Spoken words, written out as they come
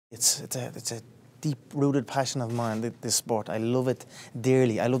It's a deep-rooted passion of mine, this sport. I love it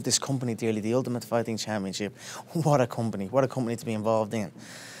dearly. I love this company dearly, the Ultimate Fighting Championship. What a company to be involved in.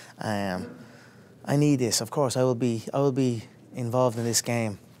 I need this, of course. I will be involved in this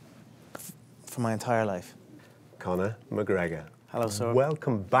game for my entire life. Conor McGregor. Hello, sir.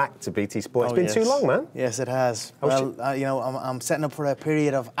 Welcome back to BT Sport. It's been too long, man. Yes, it has. Well, you know, I'm setting up for a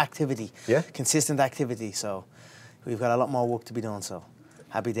period of activity. Yeah? Consistent activity, so we've got a lot more work to be done, so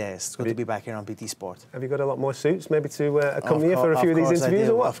happy days. It's good to be back here on BT Sport. Have you got a lot more suits maybe to accompany you for a few of these interviews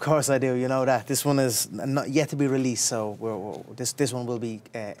or what? Of course I do, you know that. This one is not yet to be released, so this one will be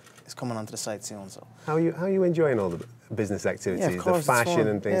it's coming onto the site soon. So How are you enjoying all the business activities, yeah, of course, the fashion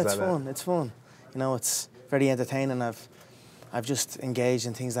and things like that? Yeah, it's fun. You know, it's very entertaining. I've just engaged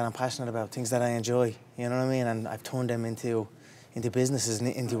in things that I'm passionate about, things that I enjoy, you know what I mean? And I've turned them into businesses,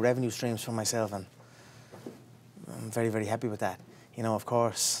 into revenue streams for myself, and I'm very, very happy with that. You know, of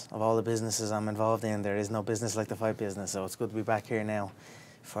course, of all the businesses I'm involved in, there is no business like the fight business, so it's good to be back here now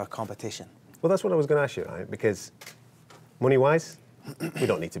for a competition. Well, that's what I was going to ask you, right? Because money-wise, we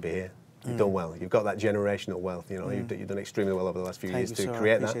don't need to be here. You've done well. You've got that generational wealth, you know, you've done extremely well over the last few years to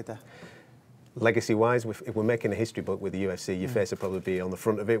create that. Legacy-wise, if we're making a history book with the UFC, your face will probably be on the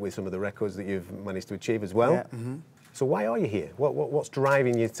front of it with some of the records that you've managed to achieve as well. Yeah, So why are you here? What's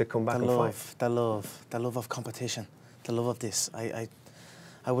driving you to come back and fight? The love of competition, the love of this. I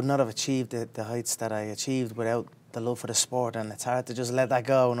would not have achieved the heights that I achieved without the love for the sport, and it's hard to just let that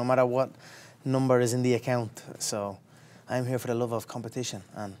go, no matter what number is in the account. So I'm here for the love of competition,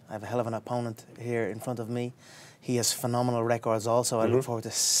 and I have a hell of an opponent here in front of me. He has phenomenal records also. I look forward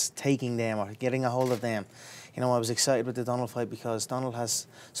to taking them or getting a hold of them. You know, I was excited with the Donald fight because Donald has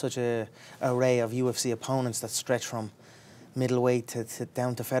such an array of UFC opponents that stretch from middleweight to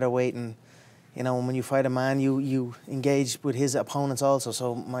down to featherweight, and you know, when you fight a man, you engage with his opponents also.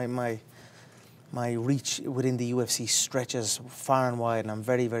 So my reach within the UFC stretches far and wide, and I'm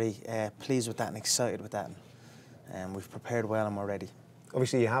very, very pleased with that and excited with that. And we've prepared well and we're ready.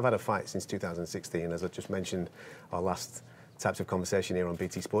 Obviously, you have had a fight since 2016, as I just mentioned, our last types of conversation here on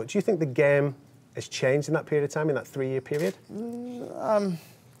BT Sport. Do you think the game has changed in that period of time, in that 3-year period?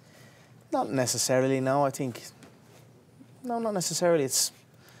 Not necessarily, no. I think, no, not necessarily.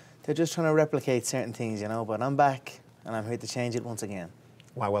 They're just trying to replicate certain things, you know, but I'm back and I'm here to change it once again.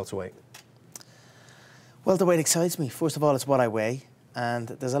 Why welterweight? Welterweight excites me. First of all, it's what I weigh. And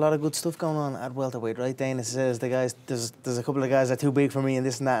there's a lot of good stuff going on at welterweight, right? Dana says the guys, there's a couple of guys that are too big for me and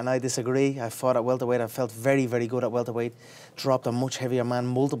this and that, and I disagree. I fought at welterweight. I felt very, very good at welterweight. Dropped a much heavier man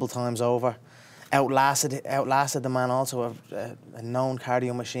multiple times over. Outlasted the man also, a known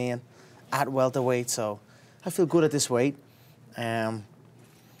cardio machine at welterweight. So I feel good at this weight. And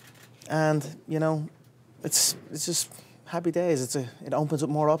you know, it's just happy days. It opens up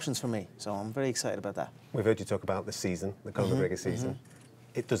more options for me. So I'm very excited about that. We've heard you talk about the season, the Conor McGregor season.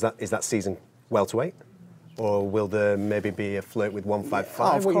 Is that season welterweight, or will there maybe be a flirt with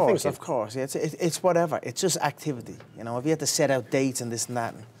 155? Of course. Yeah, it's whatever. It's just activity. You know, if you had to set out dates and this and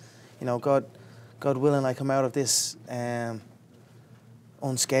that, and, you know, God willing, I come out of this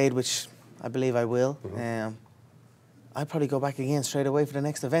unscathed, which I believe I will. I'd probably go back again straight away for the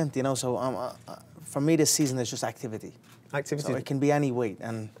next event. You know, so for me, this season is just activity. So it can be any weight,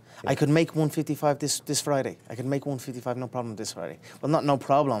 and I could make 155 this Friday. I could make 155 no problem this Friday. Well, not no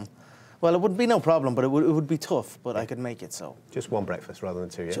problem. Well, it would be no problem, but it would be tough. But I could make it. So just one breakfast rather than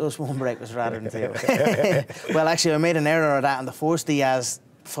two. Yeah. Just one breakfast rather than two. Well, actually, I made an error of that in the first Diaz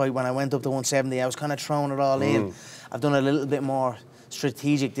fight when I went up to 170. I was kind of throwing it all in. I've done a little bit more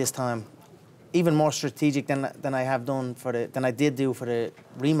strategic this time, even more strategic than I did do for the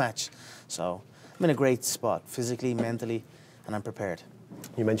rematch. So I'm in a great spot, physically, mentally, and I'm prepared.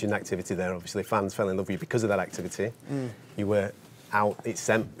 You mentioned activity there. Obviously, fans fell in love with you because of that activity. You were out, it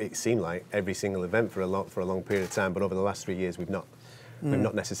seemed like, every single event for a long period of time, but over the last 3 years, we've not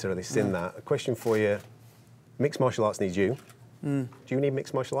necessarily seen that. A question for you, mixed martial arts needs you. Do you need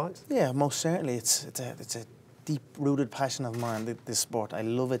mixed martial arts? Yeah, most certainly. It's a deep-rooted passion of mine, this sport. I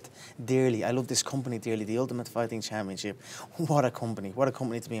love it dearly. I love this company dearly, the Ultimate Fighting Championship. What a company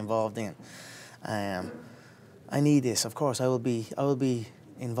to be involved in. I need this, of course. I will be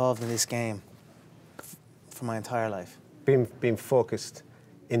involved in this game for my entire life. Being focused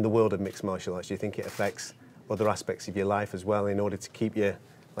in the world of mixed martial arts, do you think it affects other aspects of your life as well in order to keep you,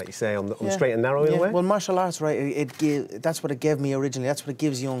 like you say, on the straight and narrow in a way? Well, martial arts, right? That's what it gave me originally. That's what it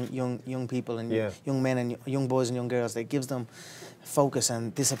gives young people and young men and young boys and young girls. It gives them focus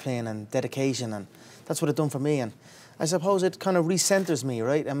and discipline and dedication, and that's what it done for me. And I suppose it kind of recenters me,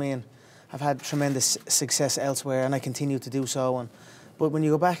 right? I mean, I've had tremendous success elsewhere, and I continue to do so. But when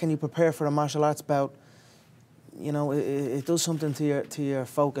you go back and you prepare for a martial arts bout, you know, it does something to your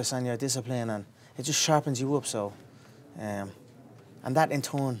focus and your discipline, and it just sharpens you up. So, and that in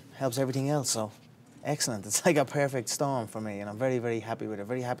turn helps everything else. So, excellent. It's like a perfect storm for me, and I'm very, very happy with it.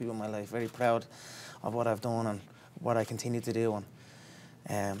 Very happy with my life. Very proud of what I've done and what I continue to do.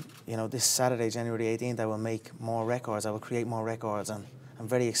 And you know, this Saturday, January 18th, I will make more records. I will create more records, and I'm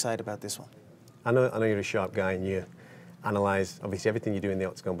very excited about this one. I know you're a sharp guy, and you analyse obviously everything you do in the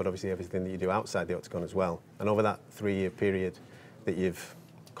octagon, but obviously everything that you do outside the octagon as well. And over that 3-year period that you've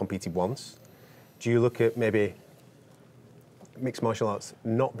competed once, do you look at maybe mixed martial arts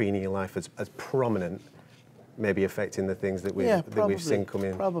not being in your life as prominent, maybe affecting the things that we've seen come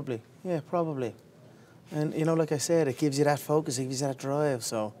in? Probably, yeah, probably. And you know, like I said, it gives you that focus, it gives you that drive.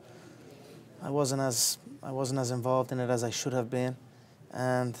 So I wasn't as involved in it as I should have been,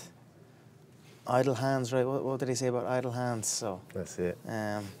 and idle hands, right? What did they say about idle hands? So that's it.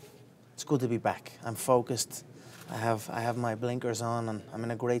 It's good to be back. I'm focused. I have my blinkers on, and I'm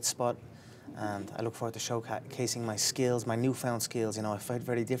in a great spot. And I look forward to showcasing my skills, my newfound skills. You know, I fight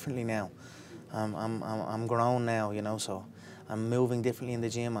very differently now. I'm grown now, you know, so I'm moving differently in the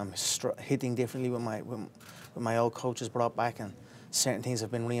gym. I'm hitting differently with my old coaches brought back, and certain things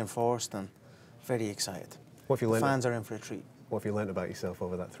have been reinforced, and very excited. What have you learned? Fans are in for a treat. What have you learned about yourself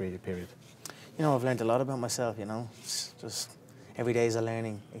over that 3-year period? You know, I've learned a lot about myself. You know, it's just every day is a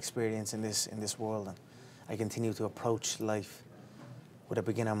learning experience in this world, and I continue to approach life with a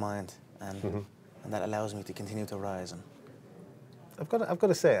beginner mind, and that allows me to continue to rise. And I've got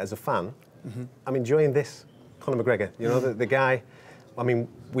to say, as a fan, I'm enjoying this. Conor McGregor, you know, the guy. I mean,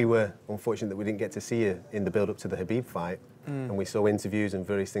 we were unfortunate that we didn't get to see you in the build-up to the Khabib fight, and we saw interviews and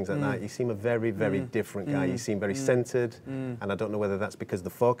various things like that. You seem a very, very different guy. You seem very centred, and I don't know whether that's because the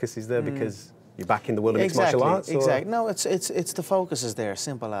focus is there, because you're back in the world of mixed martial arts. Exactly. No, it's the focus is there.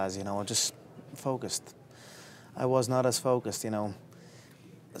 Simple as, you know, just focused. I was not as focused, you know.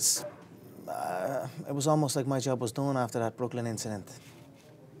 It was almost like my job was done after that Brooklyn incident.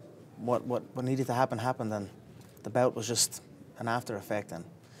 What needed to happen happened, and the bout was just an after effect,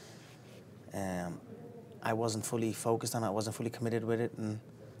 and I wasn't fully focused on it. I wasn't fully committed with it, and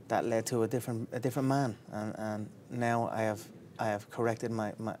that led to a different man. And now I have corrected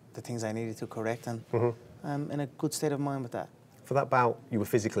the things I needed to correct, and I'm in a good state of mind with that. For that bout, you were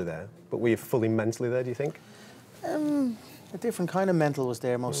physically there, but were you fully mentally there, do you think? A different kind of mental was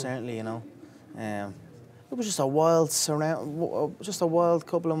there, most certainly, you know. It was just a wild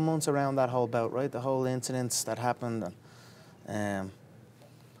couple of months around that whole bout, right? The whole incidents that happened, and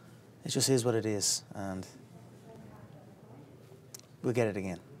it just is what it is, and we'll get it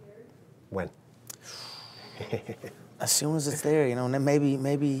again. When? As soon as it's there, you know. And then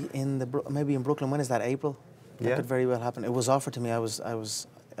maybe in Brooklyn. When is that? April? That could very well happen. It was offered to me.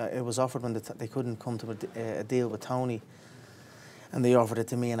 It was offered when they couldn't come to a deal with Tony, and they offered it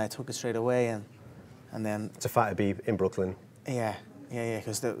to me, and I took it straight away, and then to fight Khabib in Brooklyn. Yeah,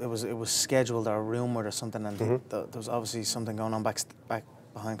 because it was scheduled or rumoured or something, and there was obviously something going on back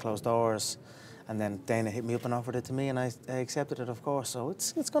behind closed doors, and then Dana hit me up and offered it to me, and I accepted it, of course. So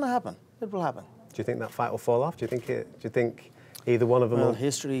it's going to happen. It will happen. Do you think that fight will fall off? Do you think either one of them? Well,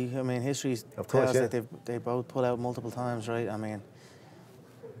 history tells us that they both pull out multiple times, right? I mean,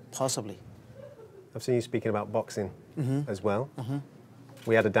 possibly. I've seen you speaking about boxing as well.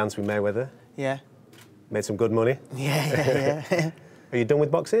 We had a dance with Mayweather. Yeah. Made some good money. Yeah. Are you done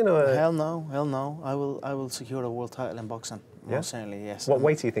with boxing, or? Hell no. I will secure a world title in boxing. Most certainly, yes. What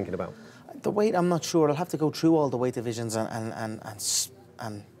weight are you thinking about? The weight, I'm not sure. I'll have to go through all the weight divisions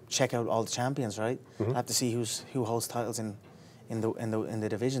and check out all the champions, right? I'll have to see who holds titles in the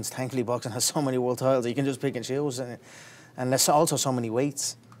divisions. Thankfully, boxing has so many world titles. You can just pick and choose, and there's also so many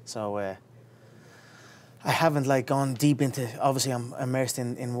weights. So I haven't gone deep into. Obviously, I'm immersed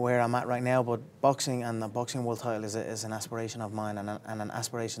in where I'm at right now. But boxing and the boxing world title is an aspiration of mine, and an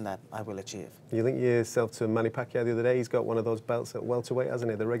aspiration that I will achieve. You link yourself to Manny Pacquiao the other day. He's got one of those belts at welterweight,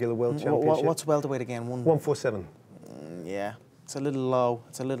 hasn't he? The regular world championship. What's welterweight again? 147. Yeah, it's a little low.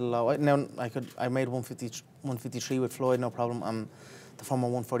 I made 153 with Floyd, no problem. I'm the former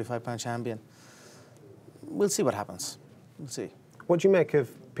 145-pound champion. We'll see what happens. We'll see. What do you make of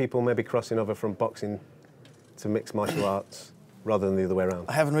people maybe crossing over from boxing to mixed martial arts rather than the other way around?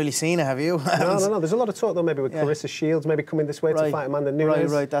 I haven't really seen it, have you? No. There's a lot of talk though, maybe with Clarissa Shields maybe coming this way to fight Amanda Nunes.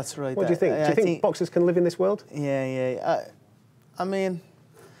 Right, that's right. What do you think? Do you think boxers can live in this world? Yeah. I mean,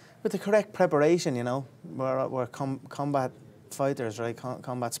 with the correct preparation, you know, we're combat fighters, right?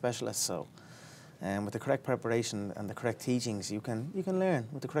 Combat specialists. So, with the correct preparation and the correct teachings, you can learn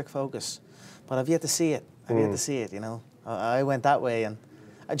with the correct focus. But I've yet to see it. You know. I went that way, and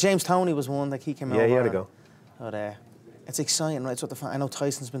James Toney was one, like he came over. Yeah, he had a go. But it's exciting, right? It's what I know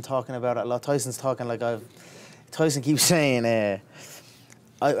Tyson's been talking about it a lot. Tyson's talking like Tyson keeps saying, me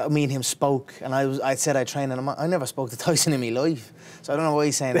and him spoke, and I said I trained, and I never spoke to Tyson in my life, so I don't know why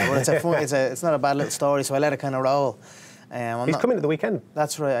he's saying that. But it's not a bad little story, so I let it kind of roll. He's coming at the weekend.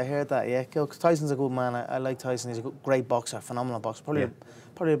 That's right, I heard that. Yeah, Tyson's a good man. I like Tyson. He's a great boxer, phenomenal boxer.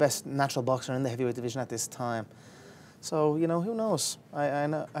 Probably the best natural boxer in the heavyweight division at this time. So you know, who knows?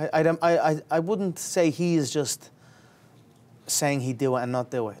 I wouldn't say he is just saying he'd do it and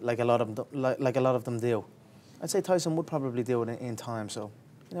not do it like a lot of them do. I'd say Tyson would probably do it in time. So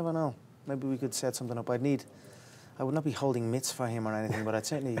you never know. Maybe we could set something up. I would not be holding mitts for him or anything, but I'd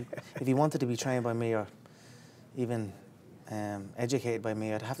certainly, if he wanted to be trained by me or even educated by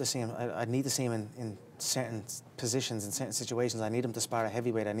me, I'd have to see him. I'd need to see him in certain positions, in certain situations. I need him to spar a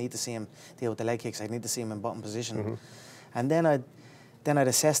heavyweight. I need to see him deal with the leg kicks. I need to see him in bottom position, and then I'd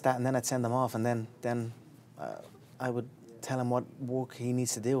assess that, and then I'd send him off, and then I would tell him what work he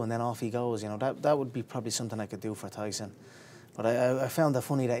needs to do, and then off he goes. You know, that would be probably something I could do for Tyson. But I found it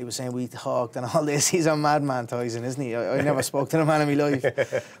funny that he was saying we talked and all this. He's a madman, Tyson, isn't he? I never spoke to the man in my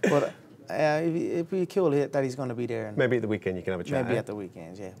life, but. It'd be cool that he's going to be there. And maybe at the weekend you can have a chat. Maybe at the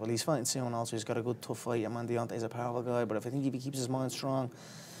weekend, yeah. Well, he's fighting soon also. He's got a good, tough fight. Man, Deontay's a powerful guy, but I think if he keeps his mind strong,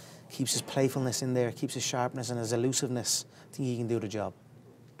 keeps his playfulness in there, keeps his sharpness and his elusiveness, I think he can do the job.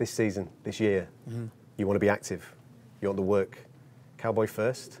 This season, this year, you want to be active. You want to work Cowboy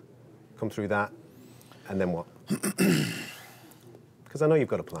first, come through that, and then what? Because I know you've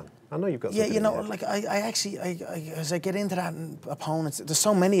got a plan. I know you've got something. Yeah, you know, like I actually, as I get into that, opponents, there's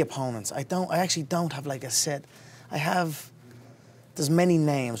so many opponents. I actually don't have like a set. There's many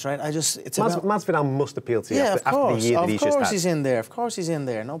names, right? Masvidal must appeal to you after the year that he's just had. Of course he's in there. Of course he's in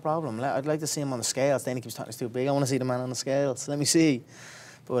there. No problem. I'd like to see him on the scales. Then he keeps talking he's too big. I want to see the man on the scales. Let me see.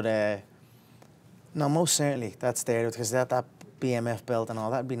 But no, most certainly that's there because that BMF belt and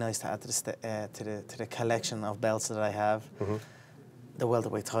all that'd be nice to add to the collection of belts that I have. The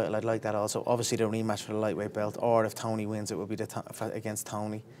welterweight title, I'd like that also. Obviously, the rematch for the lightweight belt, or if Tony wins, it would be against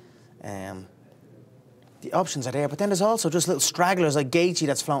Tony. The options are there, but then there's also just little stragglers like Gaethje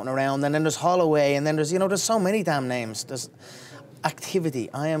that's floating around, and then there's Holloway, and then there's so many damn names. There's activity.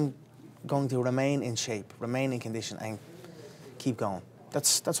 I am going to remain in shape, remain in condition, and keep going.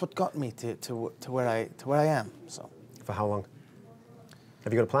 That's what got me to where I am. So. For how long?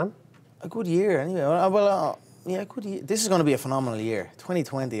 Have you got a plan? A good year, anyway. Yeah, good year. This is going to be a phenomenal year.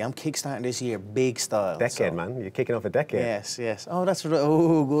 2020, I'm kickstarting this year, big style. Decade, man. You're kicking off a decade. Yes. Oh, that's right.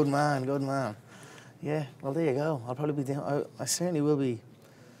 Oh, good man. Yeah, well, there you go. I'll probably be down. I certainly will be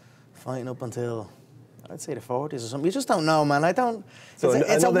fighting up until, I'd say the 40s or something. You just don't know, man.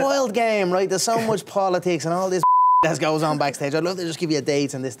 It's a wild game, right? There's so much politics and all this that goes on backstage. I'd love to just give you a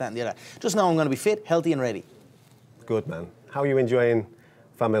date and this, that, and the other. Just know I'm going to be fit, healthy, and ready. Good, man. How are you enjoying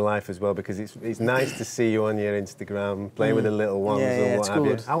family life as well, because it's nice to see you on your Instagram playing with the little ones and what have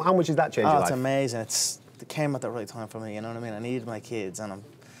you. How much has that changed your life? It's amazing. It came at the right time for me, you know what I mean? I needed my kids, and I'm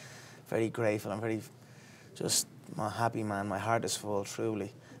very grateful. I'm very happy, man. My heart is full,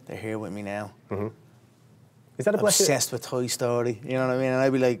 truly. They're here with me now. Is that a blessing? Obsessed with Toy Story, you know what I mean? And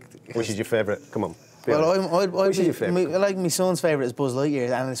I'd be like... Which is your favourite? Come on. Well, like my son's favourite is Buzz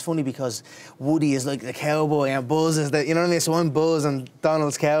Lightyear, and it's funny because Woody is like the cowboy and Buzz is the, you know what I mean? So I'm Buzz and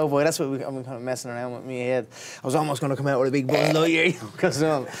Donald's cowboy. That's what I'm kind of messing around with my head. I was almost going to come out with a big Buzz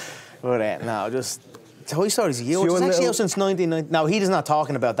Lightyear, but no, just Toy Story's a year. So it's actually out since 1990. No, he is not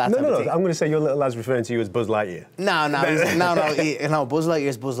talking about that. No. I'm going to say your little lad's referring to you as Buzz Lightyear. No. Buzz Lightyear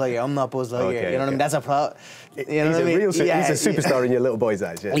is Buzz Lightyear. I'm not Buzz Lightyear. Okay, you know what I mean? That's a pro. You know what I mean? He's a superstar in your little boy's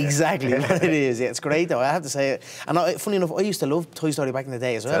eyes. Yeah. Exactly what it is. Yeah, it's great though. I have to say it. And funny enough, I used to love Toy Story back in the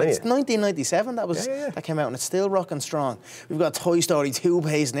day as well. It's 1997 that came out, and it's still rocking strong. We've got Toy Story 2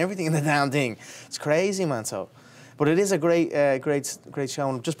 pace and everything in the damn thing. It's crazy, man. So. But it is a great show.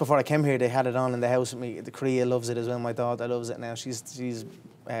 And just before I came here, they had it on in the house with me. The Korea loves it as well. My daughter loves it now. She's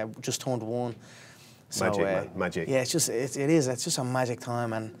just turned 1. So, magic, man. Magic. Yeah, it's just a magic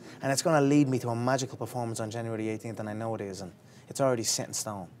time, and it's going to lead me to a magical performance on January 18th, and I know it is, and it's already set in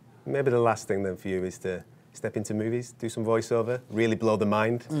stone. Maybe the last thing then for you is to step into movies, do some voiceover, really blow the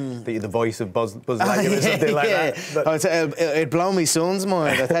mind that you're the voice of Buzz Lightyear or something like that. It'd blow my son's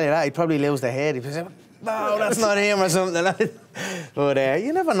mind. I tell you that. He'd probably lose the head. He'd say, no, that's not him or something. But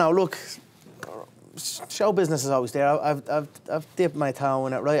you never know. Look, show business is always there. I've dipped my toe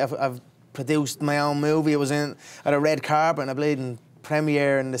in it, right? I've produced my own movie. It was at a red carpet and a bleeding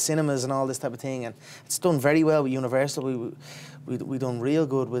premiere in the cinemas and all this type of thing, and it's done very well with Universal. We done real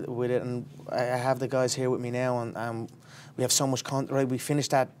good with it, and I have the guys here with me now, and We have so much content, right? We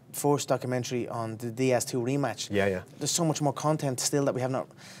finished that first documentary on the DS2 rematch. Yeah. There's so much more content still that we have not.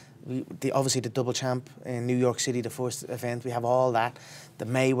 Obviously the double champ in New York City, the first event, we have all that. The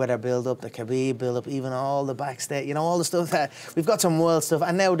Mayweather build-up, the Khabib build-up, even all the backstage, you know, all the stuff that... We've got some wild stuff,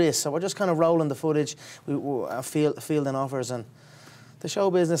 and now this. So we're just kind of rolling the footage, fielding offers, and the show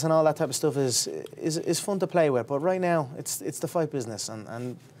business and all that type of stuff is fun to play with. But right now, it's the fight business,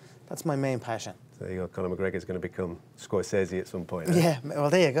 and that's my main passion. So there you go, Conor McGregor's going to become Scorsese at some point. Yeah, well,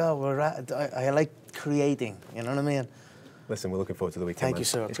 there you go. I like creating, you know what I mean? Listen, we're looking forward to the weekend. Thank you,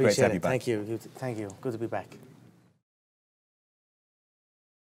 sir. It's great to have you back. Thank you. Thank you. Good to be back.